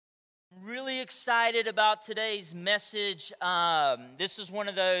really excited about today's message. This is one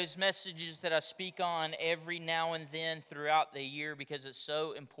of those messages that I speak on every now and then throughout the year because it's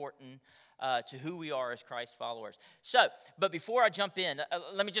so important to who we are as Christ followers. But before I jump in,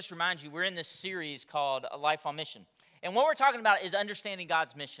 let me just remind you, we're in this series called Life on Mission. And what we're talking about is understanding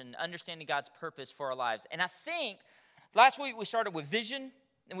God's mission, understanding God's purpose for our lives. And I think last week we started with vision.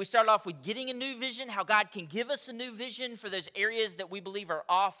 And we started off with getting a new vision, how God can give us a new vision for those areas that we believe are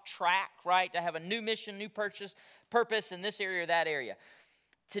off track, right? To have a new mission, new purpose in this area or that area.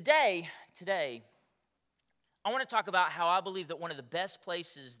 Today, I want to talk about how I believe that one of the best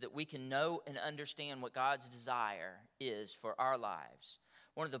places that we can know and understand what God's desire is for our lives,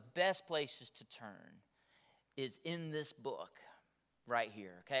 one of the best places to turn is in this book right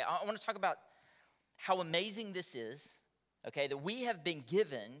here, okay? I want to talk about how amazing this is. Okay, that we have been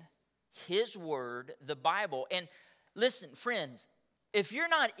given His Word, the Bible. And listen, friends, if you're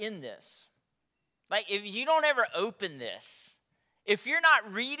not in this, like if you don't ever open this, if you're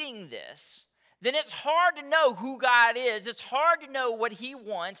not reading this, then it's hard to know who God is. It's hard to know what He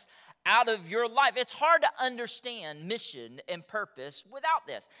wants out of your life. It's hard to understand mission and purpose without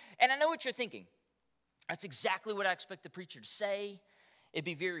this. And I know what you're thinking. That's exactly what I expect the preacher to say. It'd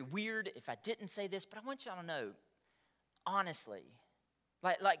be very weird if I didn't say this, but I want y'all to know, honestly,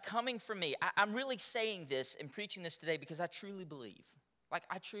 like coming from me, I'm really saying this and preaching this today because I truly believe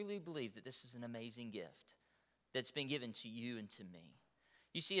that this is an amazing gift that's been given to you and to me.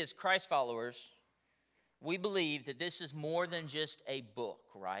 You see, as Christ followers, we believe that this is more than just a book,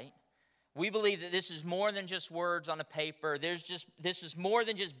 right? We believe that this is more than just words on a paper. This is more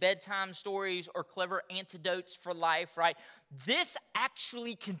than just bedtime stories or clever antidotes for life, right? This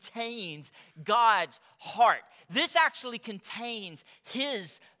actually contains God's heart. This actually contains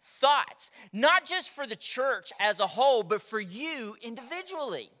His thoughts, not just for the church as a whole, but for you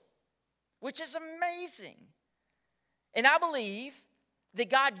individually, which is amazing. And I believe that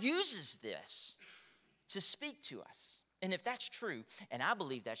God uses this to speak to us. And if that's true, and I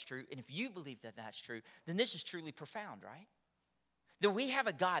believe that's true, and if you believe that that's true, then this is truly profound, right? That we have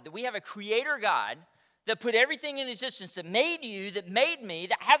a God, that we have a creator God that put everything in existence, that made you, that made me,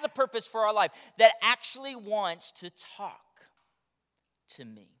 that has a purpose for our life, that actually wants to talk to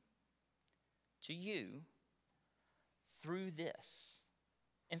me, to you, through this.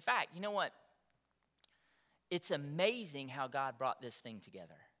 In fact, you know what? It's amazing how God brought this thing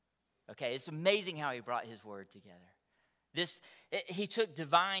together. Okay, it's amazing how He brought His Word together. He took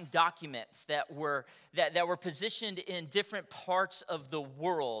divine documents that were positioned in different parts of the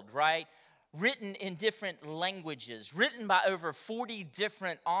world, right? Written in different languages, written by over 40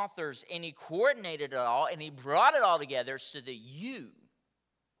 different authors, and He coordinated it all, and He brought it all together so that you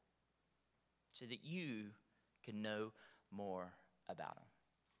can know more about Him,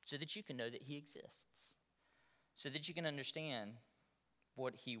 so that you can know that He exists, so that you can understand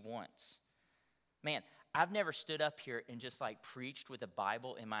what He wants. Man, I've never stood up here and just like preached with a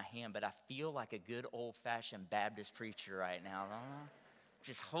Bible in my hand, but I feel like a good old-fashioned Baptist preacher right now.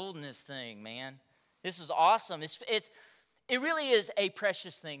 Just holding this thing, man. This is awesome. It really is a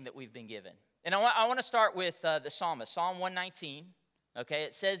precious thing that we've been given. And I want to start with the psalmist, Psalm 119. Okay,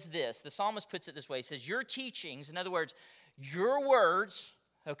 it says this. The psalmist puts it this way. He says, your teachings, in other words, your words,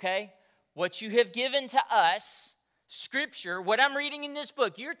 okay, what you have given to us, Scripture, what I'm reading in this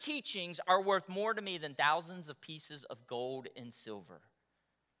book, your teachings are worth more to me than thousands of pieces of gold and silver.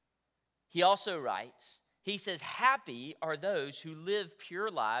 He also writes, he says, happy are those who live pure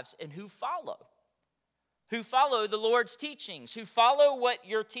lives and who follow the Lord's teachings, who follow what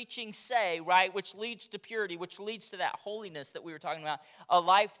your teachings say, right, which leads to purity, which leads to that holiness that we were talking about, a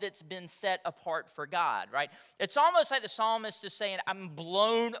life that's been set apart for God, right? It's almost like the psalmist is saying, I'm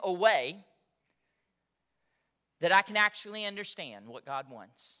blown away that I can actually understand what God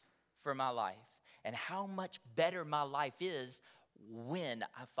wants for my life and how much better my life is when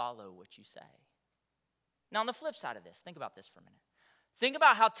I follow what you say. Now, on the flip side of this, think about this for a minute. Think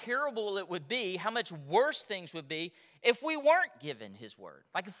about how terrible it would be, how much worse things would be if we weren't given His Word.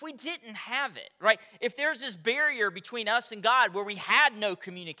 Like if we didn't have it, right? If there's this barrier between us and God where we had no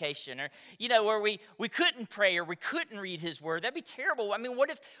communication or, where we couldn't pray or we couldn't read His Word, that'd be terrible. I mean,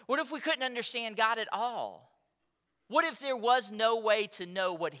 what if we couldn't understand God at all? What if there was no way to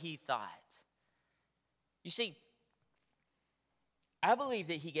know what He thought? You see, I believe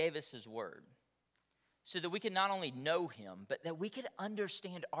that He gave us His Word so that we could not only know Him, but that we could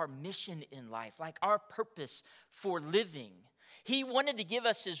understand our mission in life, like our purpose for living. He wanted to give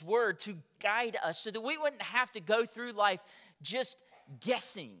us His Word to guide us so that we wouldn't have to go through life just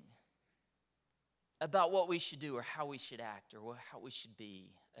guessing about what we should do or how we should act or how we should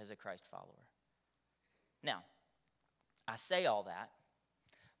be as a Christ follower. Now, I say all that,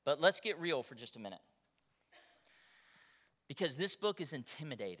 but let's get real for just a minute. Because this book is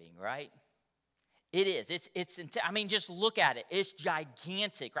intimidating, right? It is. Just look at it. It's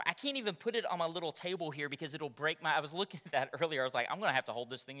gigantic, right? I can't even put it on my little table here because it'll break I was looking at that earlier. I was like, I'm going to have to hold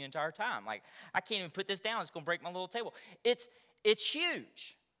this thing the entire time. Like, I can't even put this down. It's going to break my little table. It's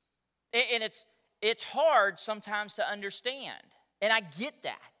huge. And it's hard sometimes to understand. And I get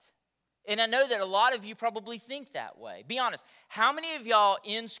that. And I know that a lot of you probably think that way. Be honest. How many of y'all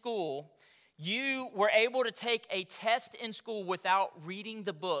in school, you were able to take a test in school without reading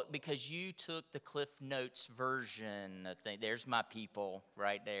the book because you took the Cliff Notes version? There's my people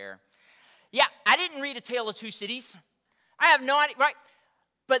right there. Yeah, I didn't read A Tale of Two Cities. I have no idea, right?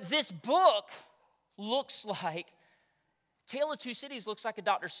 But this book looks like, Tale of Two Cities looks like a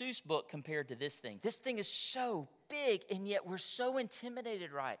Dr. Seuss book compared to this thing. This thing is so big, and yet we're so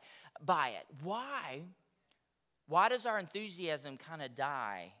intimidated by it. Why? Why does our enthusiasm kind of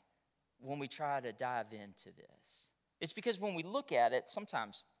die when we try to dive into this? It's because when we look at it,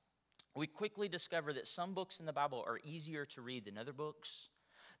 sometimes we quickly discover that some books in the Bible are easier to read than other books.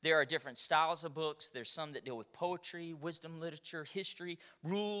 There are different styles of books. There's some that deal with poetry, wisdom literature, history,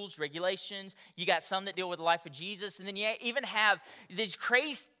 rules, regulations. You got some that deal with the life of Jesus. And then you even have these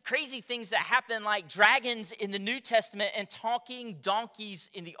crazy things that happen, like dragons in the New Testament and talking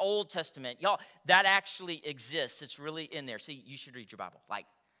donkeys in the Old Testament. Y'all, that actually exists. It's really in there. See, you should read your Bible. Like,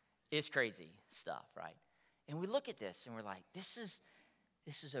 it's crazy stuff, right? And we look at this and we're like, this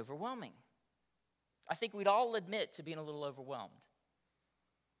is overwhelming. I think we'd all admit to being a little overwhelmed.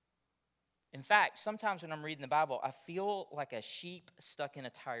 In fact, sometimes when I'm reading the Bible, I feel like a sheep stuck in a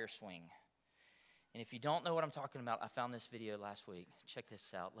tire swing. And if you don't know what I'm talking about, I found this video last week. Check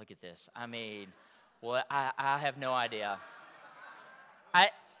this out. Look at this. I mean, well, I have no idea.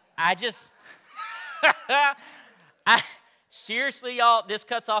 Seriously, y'all, this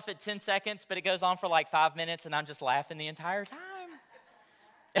cuts off at 10 seconds, but it goes on for like 5 minutes, and I'm just laughing the entire time.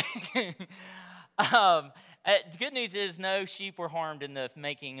 The good news is no sheep were harmed in the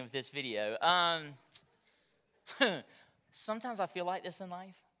making of this video. Sometimes I feel like this in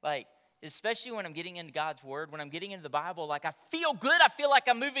life, like especially when I'm getting into God's Word, when I'm getting into the Bible, like I feel good. I feel like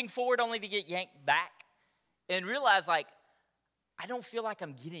I'm moving forward only to get yanked back and realize like I don't feel like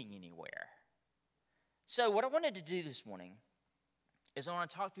I'm getting anywhere. So what I wanted to do this morning is I want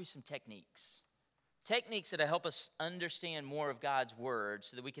to talk through some techniques that'll help us understand more of God's Word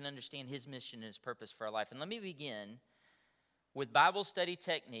so that we can understand His mission and His purpose for our life. And let me begin with Bible study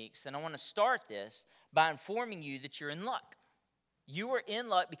techniques. And I want to start this by informing you that you're in luck. You are in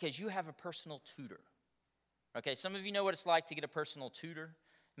luck because you have a personal tutor. Okay, some of you know what it's like to get a personal tutor.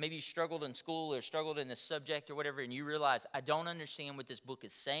 Maybe you struggled in school or struggled in this subject or whatever, and you realize, I don't understand what this book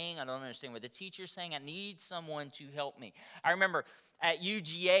is saying. I don't understand what the teacher's saying. I need someone to help me. I remember at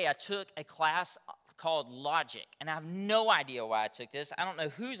UGA, I took a class called Logic, and I have no idea why I took this. I don't know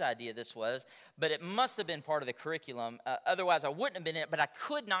whose idea this was, but it must have been part of the curriculum. Otherwise, I wouldn't have been in it, but I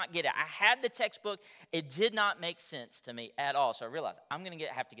could not get it. I had the textbook. It did not make sense to me at all. So I realized I'm going to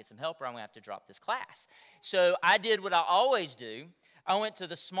have to get some help or I'm going to have to drop this class. So I did what I always do. I went to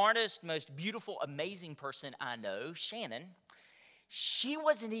the smartest, most beautiful, amazing person I know, Shannon. She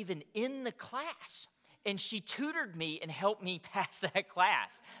wasn't even in the class, and she tutored me and helped me pass that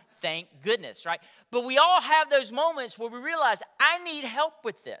class. Thank goodness, right? But we all have those moments where we realize, I need help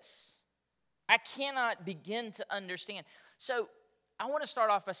with this. I cannot begin to understand. So I want to start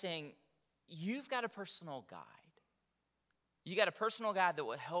off by saying, you've got a personal guide. You got a personal guide that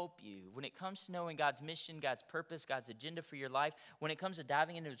will help you when it comes to knowing God's mission, God's purpose, God's agenda for your life. When it comes to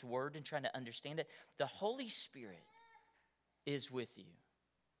diving into His Word and trying to understand it, the Holy Spirit is with you.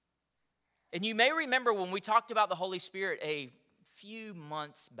 And you may remember when we talked about the Holy Spirit a few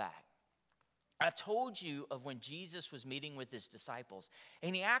months back, I told you of when Jesus was meeting with His disciples,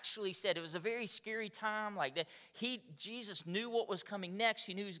 and He actually said it was a very scary time. Like that, Jesus knew what was coming next.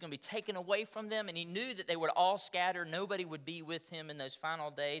 He knew He was going to be taken away from them, and He knew that they would all scatter. Nobody would be with Him in those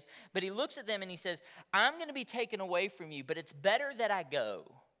final days. But He looks at them and He says, "I'm going to be taken away from you, but it's better that I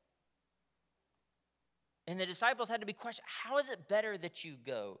go." And the disciples had to be questioned, how is it better that you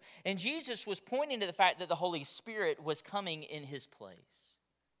go? And Jesus was pointing to the fact that the Holy Spirit was coming in His place.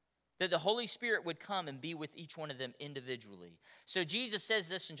 That the Holy Spirit would come and be with each one of them individually. So Jesus says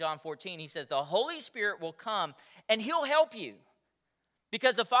this in John 14. He says, the Holy Spirit will come and He'll help you.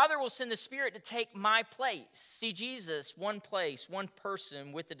 Because the Father will send the Spirit to take my place. See, Jesus, one place, one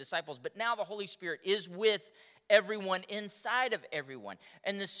person with the disciples. But now the Holy Spirit is with everyone inside of everyone.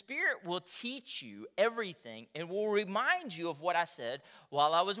 And the Spirit will teach you everything and will remind you of what I said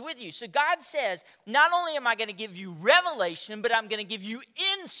while I was with you. So God says, not only am I going to give you revelation, but I'm going to give you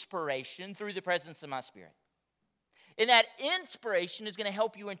inspiration through the presence of my Spirit. And that inspiration is going to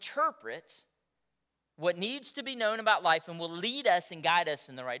help you interpret what needs to be known about life and will lead us and guide us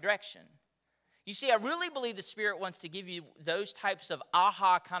in the right direction. You see, I really believe the Spirit wants to give you those types of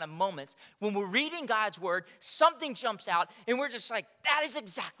aha kind of moments. When we're reading God's Word, something jumps out, and we're just like, that is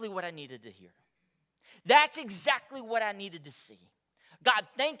exactly what I needed to hear. That's exactly what I needed to see. God,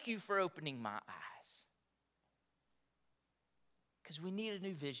 thank you for opening my eyes. Because we need a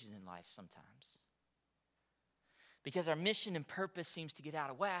new vision in life sometimes. Because our mission and purpose seems to get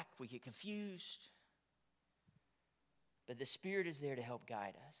out of whack. We get confused. But the Spirit is there to help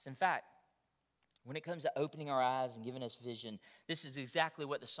guide us. In fact, when it comes to opening our eyes and giving us vision, this is exactly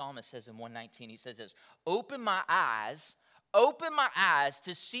what the psalmist says in 119. He says this, open my eyes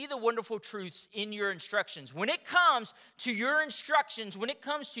to see the wonderful truths in your instructions. When it comes to your instructions, when it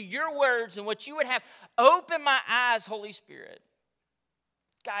comes to your words and what you would have, open my eyes, Holy Spirit.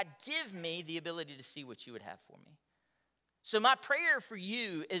 God, give me the ability to see what you would have for me. So my prayer for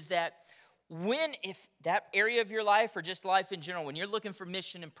you is that if that area of your life or just life in general, when you're looking for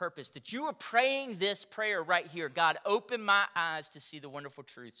mission and purpose, that you are praying this prayer right here. God, open my eyes to see the wonderful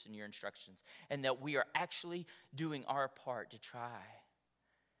truths in your instructions, and that we are actually doing our part to try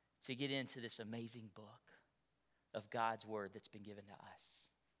to get into this amazing book of God's Word that's been given to us.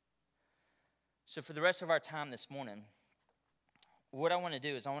 So for the rest of our time this morning, what I want to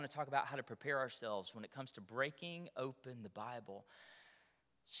do is I want to talk about how to prepare ourselves when it comes to breaking open the Bible,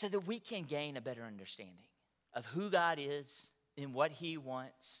 so that we can gain a better understanding of who God is and what He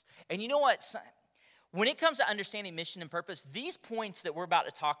wants. And you know what? When it comes to understanding mission and purpose, these points that we're about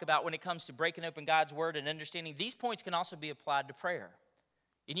to talk about when it comes to breaking open God's Word and understanding, these points can also be applied to prayer.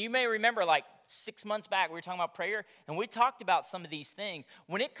 And you may remember like 6 months back, we were talking about prayer, and we talked about some of these things.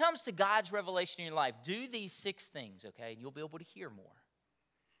 When it comes to God's revelation in your life, do these 6 things, okay? And you'll be able to hear more.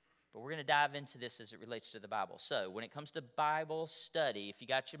 But we're going to dive into this as it relates to the Bible. So when it comes to Bible study, if you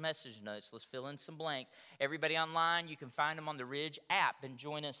got your message notes, let's fill in some blanks. Everybody online, you can find them on the Ridge app and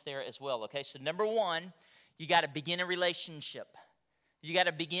join us there as well. Okay, so number 1, you got to begin a relationship. You got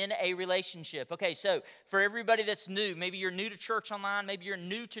to begin a relationship. Okay, so for everybody that's new, maybe you're new to church online, maybe you're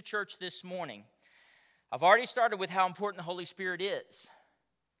new to church this morning. I've already started with how important the Holy Spirit is.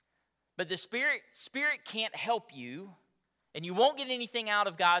 But the Spirit can't help you. And you won't get anything out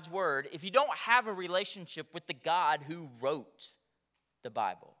of God's Word if you don't have a relationship with the God who wrote the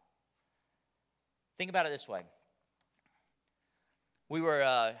Bible. Think about it this way. We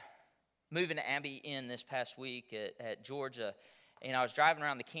were moving to Abbey Inn this past week at Georgia, and I was driving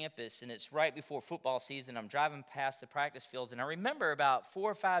around the campus, and it's right before football season. I'm driving past the practice fields, and I remember about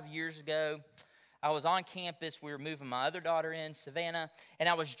 4 or 5 years ago, I was on campus. We were moving my other daughter in, Savannah, and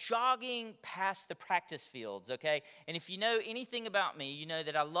I was jogging past the practice fields, okay? And if you know anything about me, you know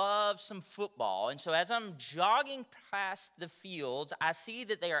that I love some football. And so as I'm jogging past the fields, I see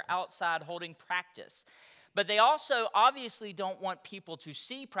that they are outside holding practice. But they also obviously don't want people to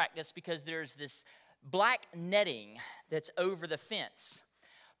see practice because there's this black netting that's over the fence.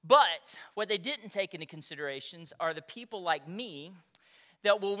 But what they didn't take into considerations are the people like me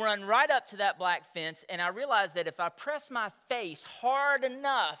that will run right up to that black fence, and I realize that if I press my face hard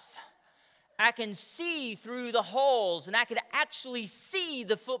enough, I can see through the holes, and I could actually see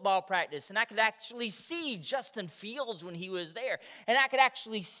the football practice, and I could actually see Justin Fields when he was there, and I could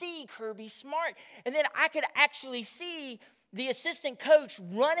actually see Kirby Smart, and then I could actually see the assistant coach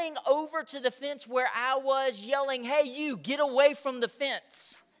running over to the fence where I was yelling, "Hey, you, get away from the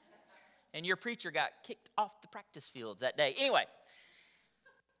fence." And your preacher got kicked off the practice fields that day. Anyway.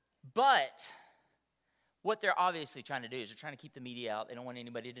 But what they're obviously trying to do is they're trying to keep the media out. They don't want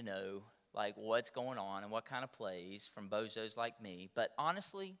anybody to know like what's going on and what kind of plays from bozos like me. But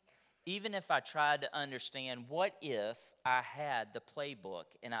honestly, even if I tried to understand what if I had the playbook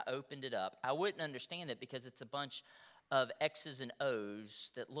and I opened it up, I wouldn't understand it because it's a bunch of X's and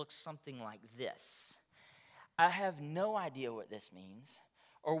O's that looks something like this. I have no idea what this means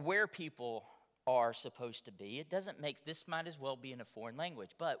or where people are supposed to be. It doesn't make, this might as well be in a foreign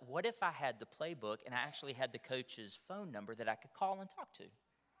language. But what if I had the playbook and I actually had the coach's phone number that I could call and talk to?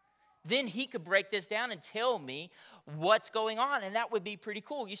 Then he could break this down and tell me what's going on, and that would be pretty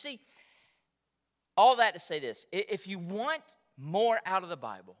cool. You see, all that to say this, if you want more out of the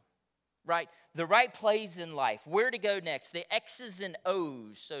Bible, right, the right plays in life, where to go next, the X's and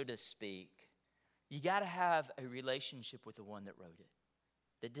O's, so to speak, you got to have a relationship with the one that wrote it,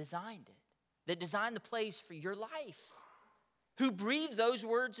 that designed it. that designed the place for your life, who breathed those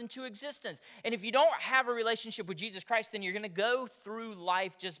words into existence. And if you don't have a relationship with Jesus Christ, then you're going to go through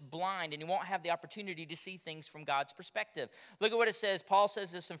life just blind, and you won't have the opportunity to see things from God's perspective. Look at what it says. Paul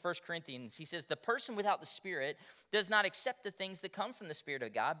says this in 1 Corinthians. He says, the person without the Spirit does not accept the things that come from the Spirit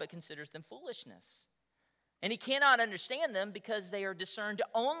of God, but considers them foolishness. And he cannot understand them because they are discerned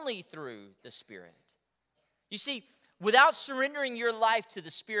only through the Spirit. You see, without surrendering your life to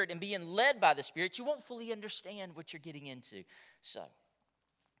the Spirit and being led by the Spirit, you won't fully understand what you're getting into. So,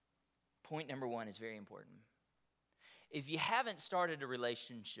 point number one is very important. If you haven't started a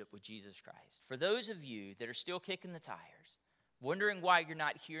relationship with Jesus Christ, for those of you that are still kicking the tires, wondering why you're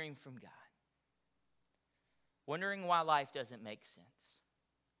not hearing from God, wondering why life doesn't make sense,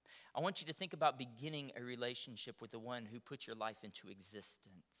 I want you to think about beginning a relationship with the one who put your life into existence,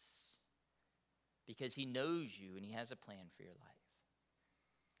 because he knows you and he has a plan for your life.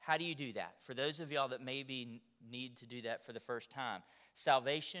 How do you do that? For those of y'all that maybe need to do that for the first time,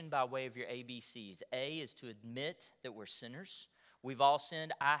 salvation by way of your ABCs. A is to admit that we're sinners. We've all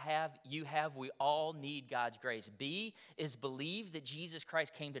sinned. I have, you have, we all need God's grace. B is believe that Jesus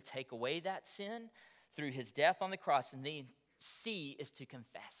Christ came to take away that sin through his death on the cross. And then C is to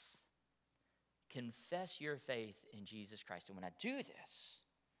confess. Confess your faith in Jesus Christ. And when I do this,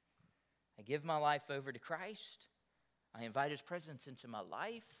 I give my life over to Christ. I invite his presence into my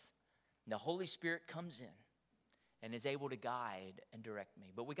life. And the Holy Spirit comes in and is able to guide and direct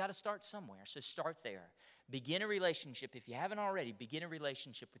me. But we got to start somewhere. So start there. Begin a relationship. If you haven't already, begin a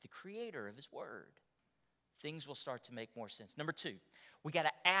relationship with the creator of his word. Things will start to make more sense. Number two, we got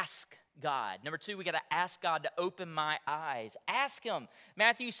to ask God. Number two, we got to ask God to open my eyes. Ask him.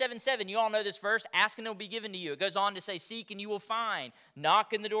 Matthew 7:7, you all know this verse. Ask and it will be given to you. It goes on to say, seek and you will find.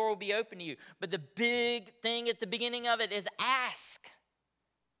 Knock and the door will be open to you. But the big thing at the beginning of it is ask.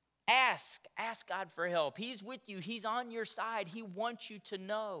 Ask. Ask God for help. He's with you. He's on your side. He wants you to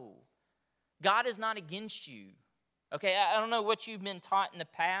know. God is not against you. Okay, I don't know what you've been taught in the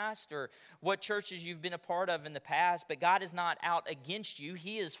past or what churches you've been a part of in the past, but God is not out against you.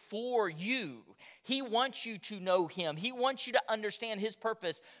 He is for you. He wants you to know him. He wants you to understand his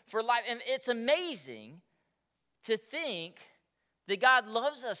purpose for life. And it's amazing to think that God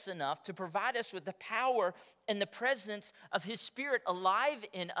loves us enough to provide us with the power and the presence of his Spirit alive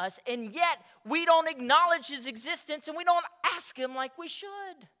in us, and yet we don't acknowledge his existence and we don't ask him like we should.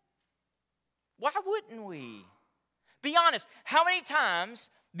 Why wouldn't we? Be honest, how many times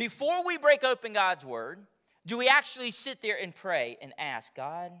before we break open God's word do we actually sit there and pray and ask,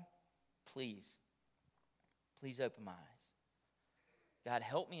 God, please open my eyes. God,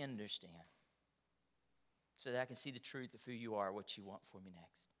 help me understand so that I can see the truth of who you are, what you want for me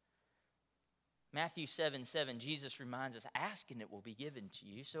next. Matthew 7:7, Jesus reminds us, ask and it will be given to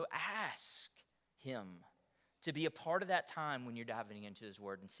you. So ask him to be a part of that time when you're diving into his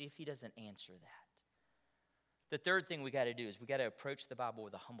word and see if he doesn't answer that. The third thing we got to do is we got to approach the Bible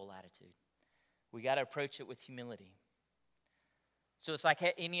with a humble attitude. We got to approach it with humility. So it's like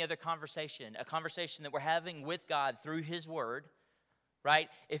any other conversation, a conversation that we're having with God through his word, right?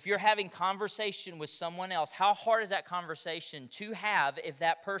 If you're having conversation with someone else, how hard is that conversation to have if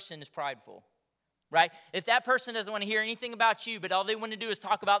that person is prideful, right? If that person doesn't want to hear anything about you, but all they want to do is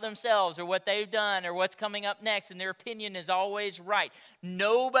talk about themselves or what they've done or what's coming up next, and their opinion is always right.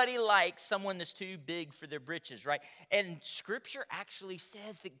 Nobody likes someone that's too big for their britches, right? And Scripture actually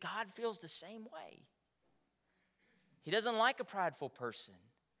says that God feels the same way. He doesn't like a prideful person.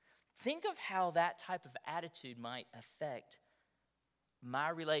 Think of how that type of attitude might affect my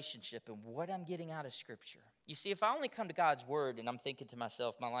relationship and what I'm getting out of Scripture. You see, if I only come to God's word and I'm thinking to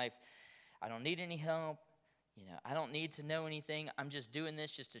myself, my life, I don't need any help. I don't need to know anything. I'm just doing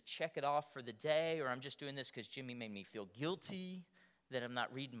this just to check it off for the day, or I'm just doing this because Jimmy made me feel guilty that I'm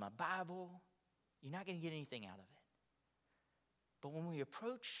not reading my Bible. You're not going to get anything out of it. But when we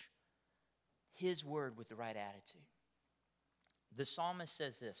approach his word with the right attitude, the psalmist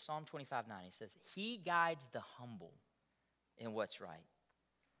says this, Psalm 25:9, he says, he guides the humble in what's right,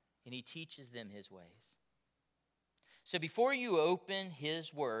 and he teaches them his ways. So before you open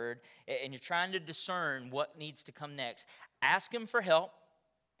his word and you're trying to discern what needs to come next, ask him for help.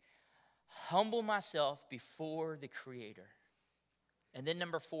 Humble myself before the Creator. And then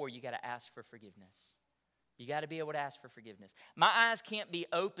number 4, you got to ask for forgiveness. You got to be able to ask for forgiveness. My eyes can't be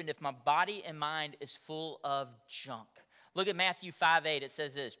opened if my body and mind is full of junk. Look at Matthew 5:8. It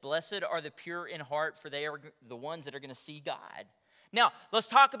says this, blessed are the pure in heart, for they are the ones that are going to see God. Now, let's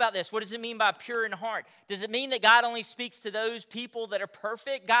talk about this. What does it mean by pure in heart? Does it mean that God only speaks to those people that are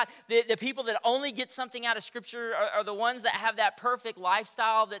perfect? God, the people that only get something out of Scripture are the ones that have that perfect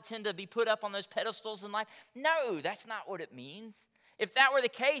lifestyle that tend to be put up on those pedestals in life? No, that's not what it means. If that were the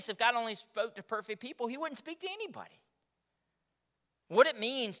case, if God only spoke to perfect people, he wouldn't speak to anybody. What it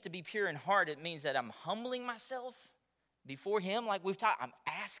means to be pure in heart, it means that I'm humbling myself before him, like we've talked. I'm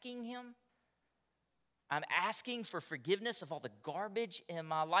asking him. I'm asking for forgiveness of all the garbage in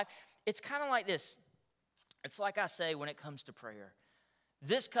my life. It's kind of like this. It's like I say when it comes to prayer.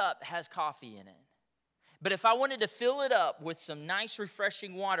 This cup has coffee in it. But if I wanted to fill it up with some nice,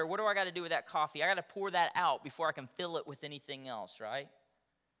 refreshing water, what do I got to do with that coffee? I got to pour that out before I can fill it with anything else, right?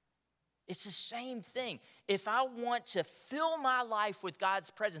 It's the same thing. If I want to fill my life with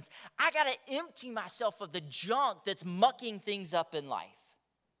God's presence, I got to empty myself of the junk that's mucking things up in life.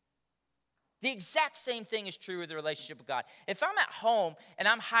 The exact same thing is true with the relationship with God. If I'm at home and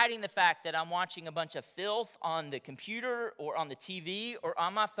I'm hiding the fact that I'm watching a bunch of filth on the computer or on the TV or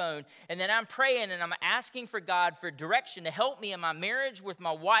on my phone, and then I'm praying and I'm asking for God for direction to help me in my marriage with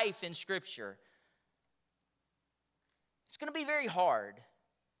my wife in Scripture, it's going to be very hard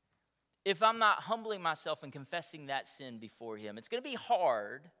if I'm not humbling myself and confessing that sin before him. It's going to be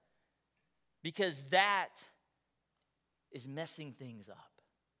hard because that is messing things up.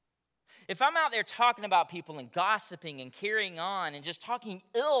 If I'm out there talking about people and gossiping and carrying on and just talking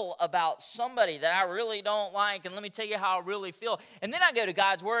ill about somebody that I really don't like, and let me tell you how I really feel, and then I go to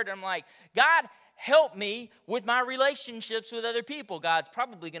God's word and I'm like, God, help me with my relationships with other people. God's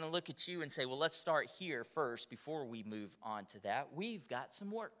probably going to look at you and say, well, let's start here first before we move on to that. We've got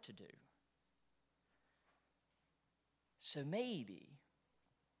some work to do. So maybe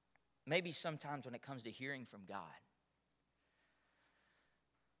sometimes when it comes to hearing from God,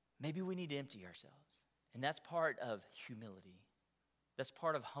 maybe we need to empty ourselves. And that's part of humility. That's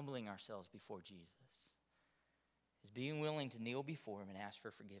part of humbling ourselves before Jesus. Is being willing to kneel before him and ask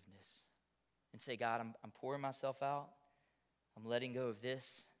for forgiveness. And say, God, I'm pouring myself out. I'm letting go of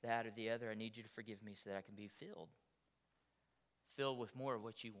this, that, or the other. I need you to forgive me so that I can be filled with more of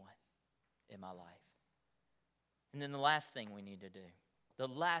what you want in my life. And then the last thing we need to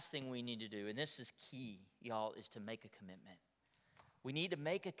do, and this is key, y'all, is to make a commitment. We need to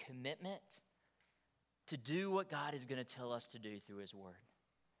make a commitment to do what God is going to tell us to do through his word.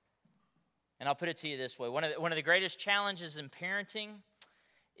 And I'll put it to you this way. One of the greatest challenges in parenting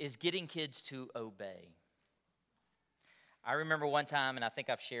is getting kids to obey. I remember one time, and I think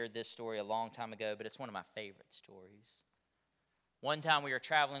I've shared this story a long time ago, but it's one of my favorite stories. One time we were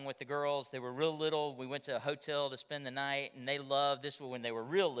traveling with the girls. They were real little. We went to a hotel to spend the night, and they loved this. When they were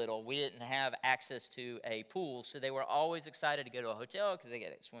real little, we didn't have access to a pool, so they were always excited to go to a hotel because they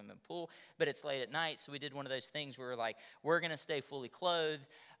get a swimming pool, but it's late at night, so we did one of those things where we're like, we're going to stay fully clothed,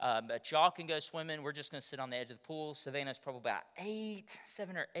 but y'all can go swimming. We're just going to sit on the edge of the pool. Savannah's probably about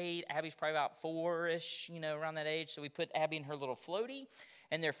 7 or 8. Abby's probably about 4-ish, around that age, so we put Abby in her little floaty,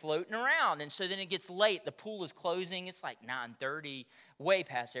 and they're floating around. And so then it gets late. The pool is closing. It's like 9:30, way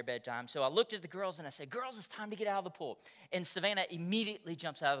past their bedtime. So I looked at the girls and I said, girls, it's time to get out of the pool. And Savannah immediately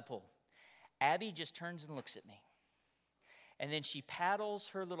jumps out of the pool. Abby just turns and looks at me. And then she paddles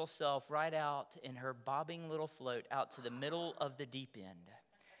her little self right out in her bobbing little float out to the middle of the deep end.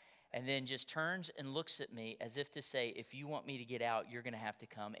 And then just turns and looks at me as if to say, if you want me to get out, you're going to have to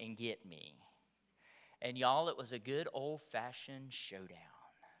come and get me. And y'all, it was a good old-fashioned showdown.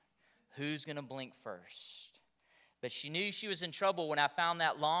 Who's going to blink first? But she knew she was in trouble when I found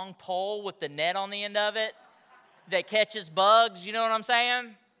that long pole with the net on the end of it that catches bugs. You know what I'm saying?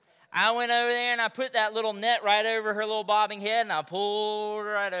 I went over there and I put that little net right over her little bobbing head and I pulled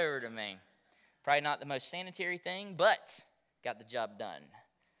her right over to me. Probably not the most sanitary thing, but got the job done.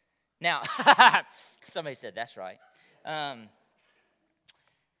 Now, somebody said that's right.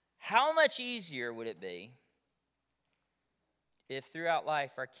 How much easier would it be if throughout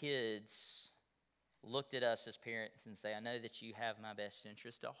life our kids looked at us as parents and say, I know that you have my best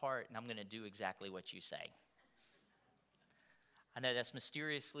interest at heart, and I'm going to do exactly what you say. I know that's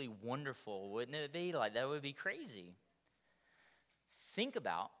mysteriously wonderful, wouldn't it be? Like, that would be crazy. Think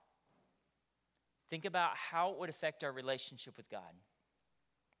about how it would affect our relationship with God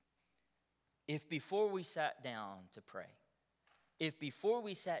if before we sat down to pray, if before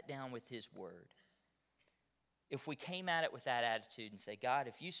we sat down with his word, if we came at it with that attitude and say, God,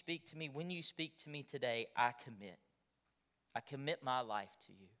 if you speak to me, when you speak to me today, I commit. I commit my life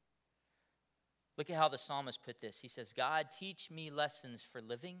to you. Look at how the psalmist put this. He says, God, teach me lessons for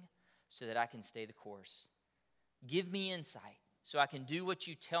living so that I can stay the course. Give me insight so I can do what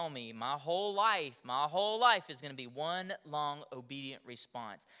you tell me. My whole life is going to be one long obedient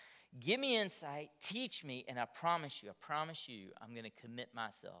response. Give me insight, teach me, and I promise you, I'm going to commit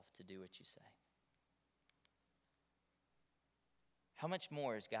myself to do what you say. How much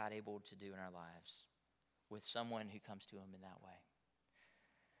more is God able to do in our lives with someone who comes to him in that way?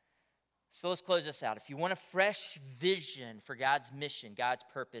 So let's close this out. If you want a fresh vision for God's mission, God's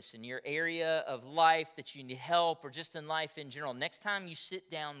purpose in your area of life that you need help or just in life in general, next time you sit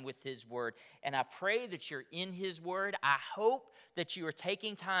down with his word, and I pray that you're in his word, I hope that you are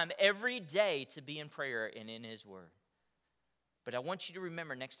taking time every day to be in prayer and in his word. But I want you to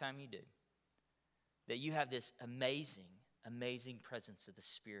remember next time you do that you have this amazing presence of the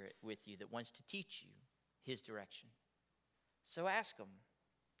Spirit with you that wants to teach you his direction. So ask him.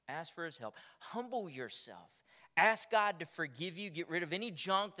 Ask for his help. Humble yourself. Ask God to forgive you. Get rid of any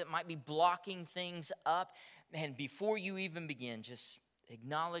junk that might be blocking things up. And before you even begin, just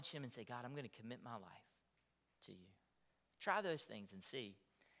acknowledge him and say, God, I'm going to commit my life to you. Try those things and see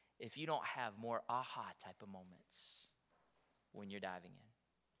if you don't have more aha type of moments when you're diving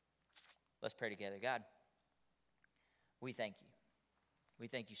in. Let's pray together. God, we thank you. We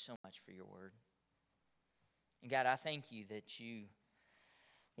thank you so much for your word. And God, I thank you that you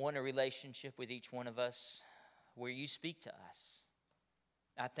want a relationship with each one of us where you speak to us.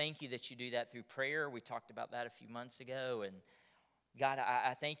 I thank you that you do that through prayer. We talked about that a few months ago. And God,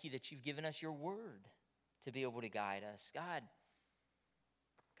 I thank you that you've given us your word to be able to guide us. God,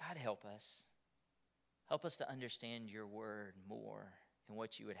 help us. Help us to understand your word more and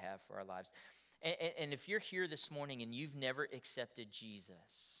what you would have for our lives. And if you're here this morning and you've never accepted Jesus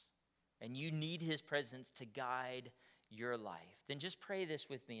and you need his presence to guide your life, then just pray this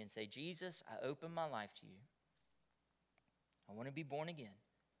with me and say, Jesus, I open my life to you. I want to be born again.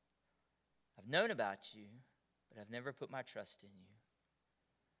 I've known about you, but I've never put my trust in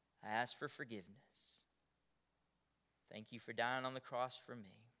you. I ask for forgiveness. Thank you for dying on the cross for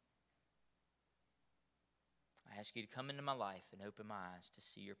me. I ask you to come into my life and open my eyes to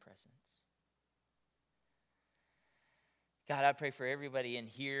see your presence. God, I pray for everybody in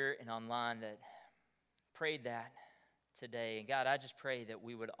here and online that prayed that today. And God, I just pray that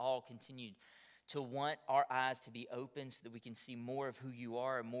we would all continue to want our eyes to be open so that we can see more of who you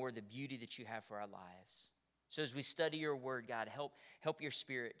are and more of the beauty that you have for our lives. So as we study your word, God, help your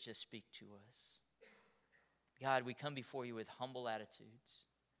Spirit just speak to us. God, we come before you with humble attitudes,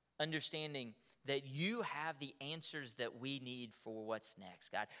 understanding that you have the answers that we need for what's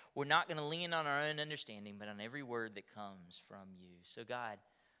next. God, we're not going to lean on our own understanding, but on every word that comes from you. So God,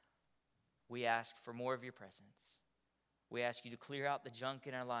 we ask for more of your presence. We ask you to clear out the junk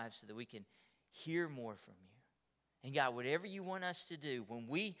in our lives so that we can hear more from you. And God, whatever you want us to do, when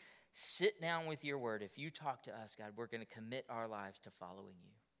we sit down with your word, if you talk to us, God, we're going to commit our lives to following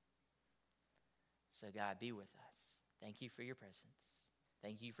you. So God, be with us. Thank you for your presence.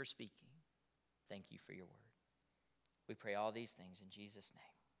 Thank you for speaking. Thank you for your word. We pray all these things in Jesus'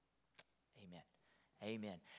 name. Amen. Amen.